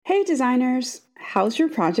Hey designers, how's your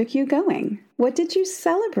project going? What did you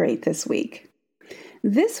celebrate this week?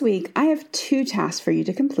 This week, I have 2 tasks for you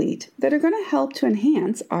to complete that are going to help to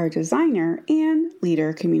enhance our designer and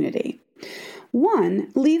leader community.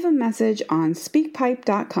 1, leave a message on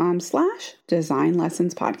speakpipe.com/design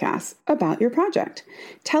lessons podcast about your project.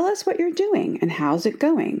 Tell us what you're doing and how's it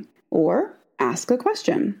going, or ask a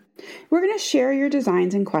question. We're going to share your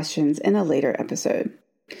designs and questions in a later episode.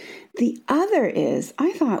 The other is,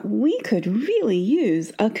 I thought we could really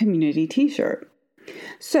use a community t-shirt.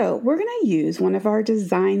 So we're going to use one of our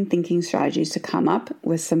design thinking strategies to come up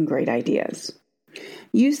with some great ideas.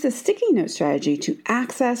 Use the sticky note strategy to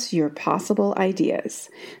access your possible ideas.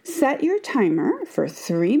 Set your timer for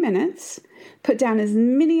 3 minutes, put down as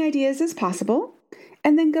many ideas as possible,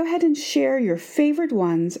 and then go ahead and share your favorite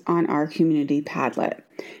ones on our community Padlet.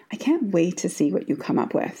 I can't wait to see what you come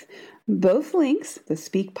up with. Both links, the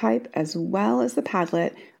SpeakPipe as well as the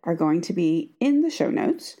Padlet, are going to be in the show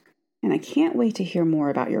notes, and I can't wait to hear more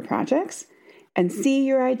about your projects and see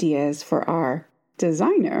your ideas for our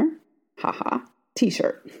designer,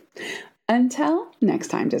 t-shirt. Until next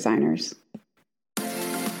time, designers.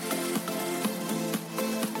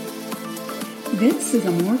 This is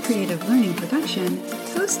a More Creative Learning production,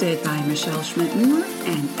 hosted by Michelle Schmidt-Moore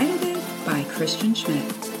and edited by Christian Schmidt.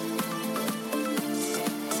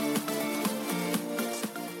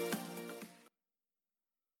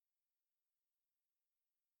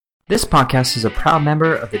 This podcast is a proud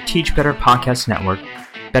member of the Teach Better Podcast Network.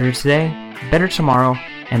 Better today, better tomorrow,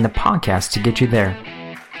 and the podcast to get you there.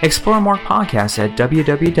 Explore more podcasts at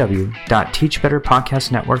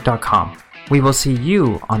www.teachbetterpodcastnetwork.com. We will see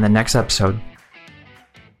you on the next episode.